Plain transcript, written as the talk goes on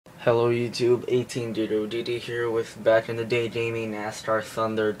Hello YouTube, 18DD here with Back in the Day gaming Nascar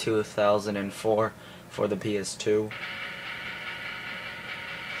Thunder 2004 for the PS2.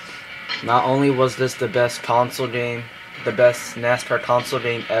 Not only was this the best console game, the best NASCAR console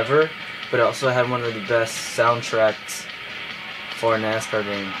game ever, but it also had one of the best soundtracks for a NASCAR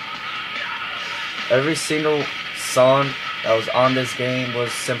game. Every single song that was on this game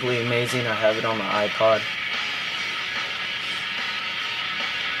was simply amazing. I have it on my iPod.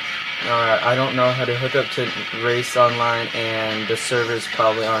 I don't know how to hook up to Race Online, and the servers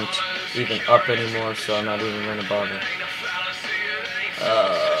probably aren't even up anymore, so I'm not even going to bother.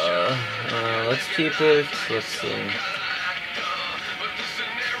 Let's keep it, let's see.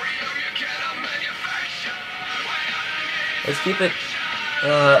 Let's keep it,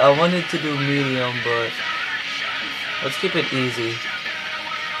 I wanted to do medium, but let's keep it easy.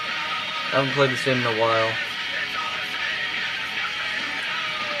 I haven't played this game in a while.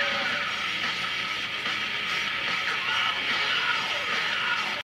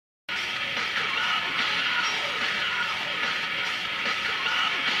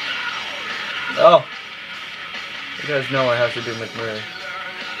 Oh, you guys know I have to do McMurray.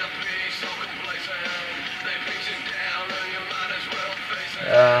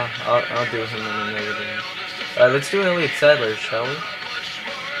 I'll do him in another game. Let's do Elliott Sadler, shall we?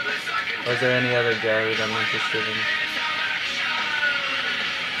 Or is there any other guy that I'm interested in?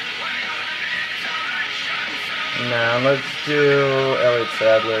 Nah, let's do Elliott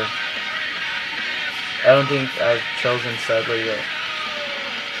Sadler. I don't think I've chosen Sadler yet.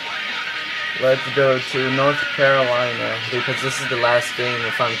 Let's go to North Carolina, because this is the last game,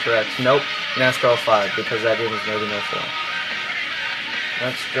 if I'm correct. Nope, NASCAR 05, because that game was made in 04.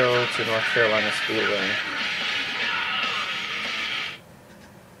 Let's go to North Carolina Speedway.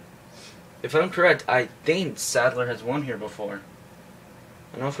 If I'm correct, I think Sadler has won here before.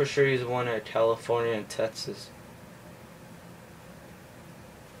 I know for sure he's won at California and Texas.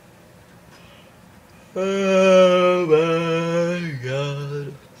 Oh my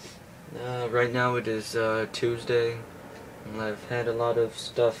god. Right now it is Tuesday, and I've had a lot of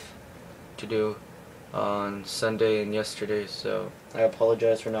stuff to do on Sunday and yesterday, so I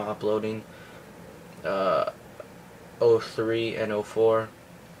apologize for not uploading 03 and 04,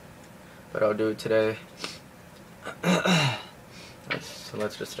 but I'll do it today. So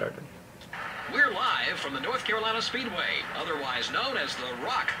let's just start it. We're live from the North Carolina Speedway, otherwise known as the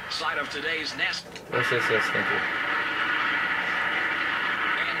Rock side of today's NASCAR. Yes, thank you.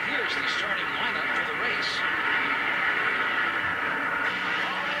 Here's the starting lineup for the race.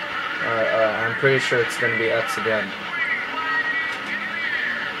 I'm pretty sure it's going to be X again.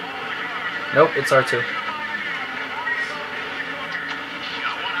 Nope, it's R2.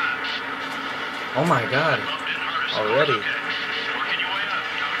 Oh my god. Already.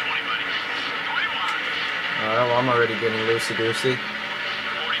 Alright, well I'm already getting loosey-goosey.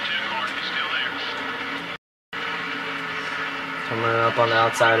 Coming up on the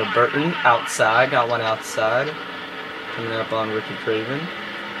outside of Burton. Outside. Got one outside. Coming up on Ricky Craven.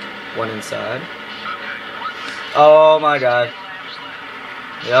 One inside. Oh my god.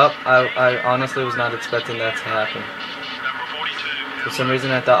 Yep, I honestly was not expecting that to happen. For some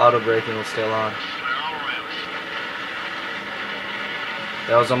reason I thought auto braking was still on.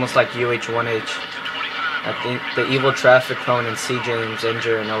 That was almost like UH1H. I think the evil traffic cone and C. James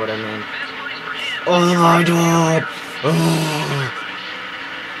injury, you know what I mean? Oh my god!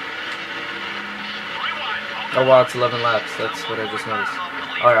 Oh wow, it's 11 laps. That's what I just noticed.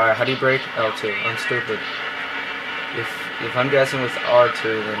 Alright, how do you brake? L2. I'm stupid. If I'm guessing with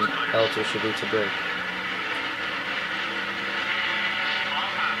R2, then L2 should be to brake.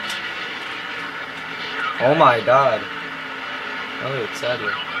 Oh my god. Elliott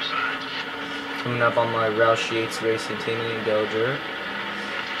Sadler. Coming up on my Roush Yates Racing team in Dozier.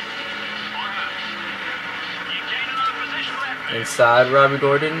 Inside, Robbie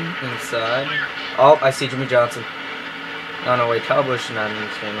Gordon. Inside. Oh, I see Jimmy Johnson. Oh no, wait, Kyle Busch is not in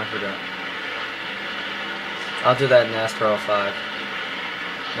this game, I forgot. I'll do that in NASCAR 05.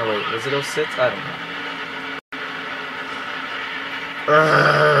 No, wait, was it 06? I don't know.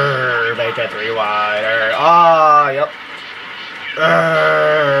 Make it 3 wide. Ah, yep.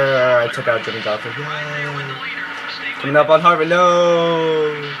 I took out Jimmy Johnson. Yay. Coming up on Harvard.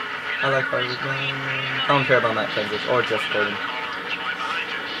 No. I like Harvard. No. I don't care about Matt Kenseth or Jeff Gordon.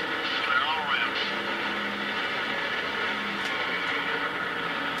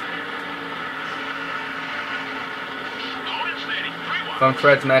 If I'm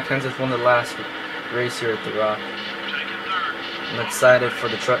correct, Matt Kenseth won the last race here at the Rock. I'm excited for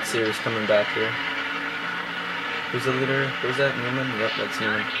the Truck Series coming back here. Who's the leader? Who's that? Newman? Yep, that's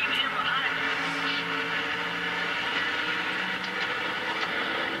Newman.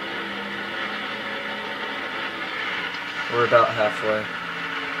 We're about halfway.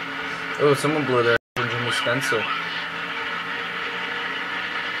 Oh, someone blew their Jimmy Spencer.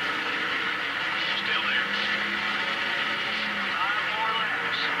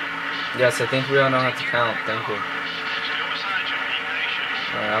 Yes, I think we all know how to count. Thank you.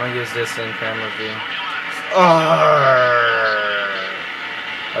 Alright, I'm gonna use this in camera view.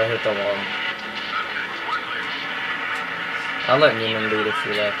 I hit the wall. I'll let Newman lead a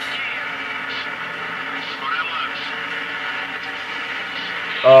few laps.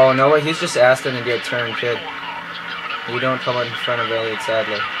 Oh, no, he's just asking to get turned, kid. You don't come in front of Elliott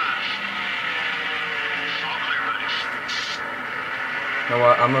Sadler. You know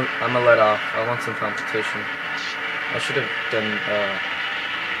what? I'm gonna let off. I want some competition. I should have done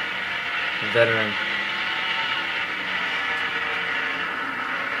veteran.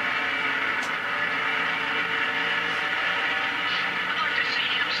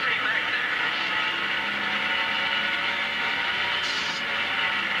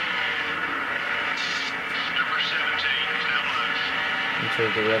 Enter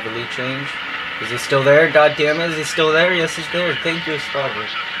the Reveille change. Is he still there? God damn it, is he still there? Yes, he's there. Thank you, Sadler.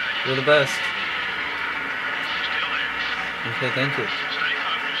 You're the best. Okay, thank you.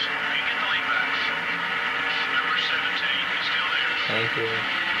 Thank you.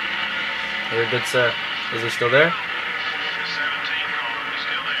 You're a good sir. Is he still there?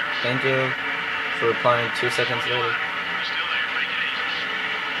 Thank you for replying 2 seconds later.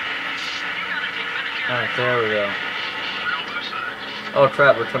 Alright, there we go. Oh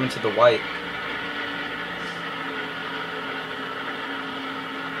crap, we're coming to the white.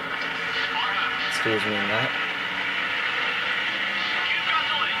 Excuse me in that.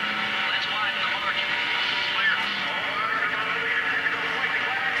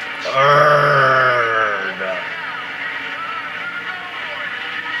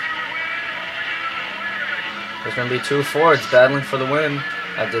 There's gonna be 2 Fords battling for the win.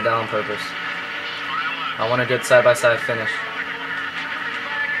 I did that on purpose. I want a good side-by-side finish.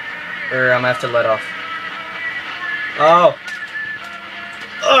 Or I'm gonna have to let off. Oh!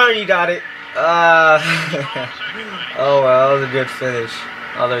 Oh, you got it! Oh well, that was a good finish.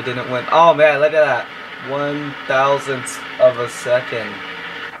 Although it didn't win. Oh man, look at that. 1,000th of a second.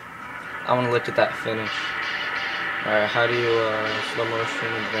 I want to look at that finish. Alright, how do you slow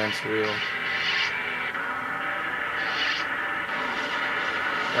motion, advance reel?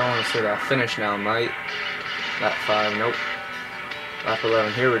 I want to see that finish now, mate. Lap 5, nope. Lap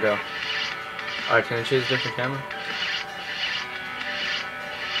 11, here we go. Alright, can I choose a different camera?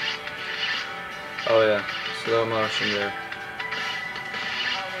 Oh yeah, slow motion there.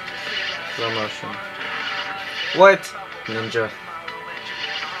 Slow motion. What? Ninja.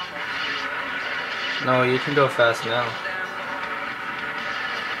 No, you can go fast now.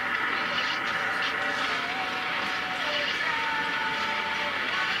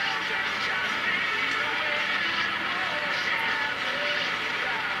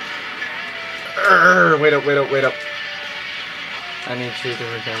 Wait up, wait up, wait up. I need to choose a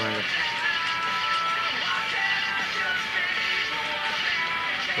different camera.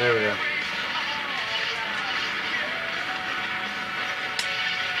 There we go.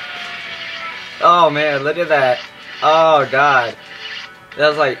 Oh man, look at that. Oh god. That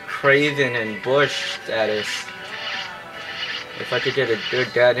was like Craven and Bush status. If I could get a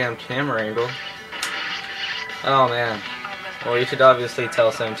good goddamn camera angle. Oh man. Well, you should obviously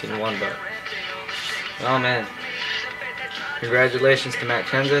tell 17-1, but... Oh man. Congratulations to Matt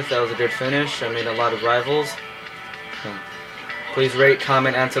Kenseth. That was a good finish. I made a lot of rivals. Please rate,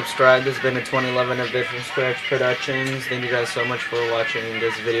 comment, and subscribe. This has been a 2011 AVFSP Productions. Thank you guys so much for watching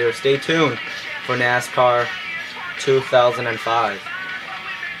this video. Stay tuned for NASCAR 2005.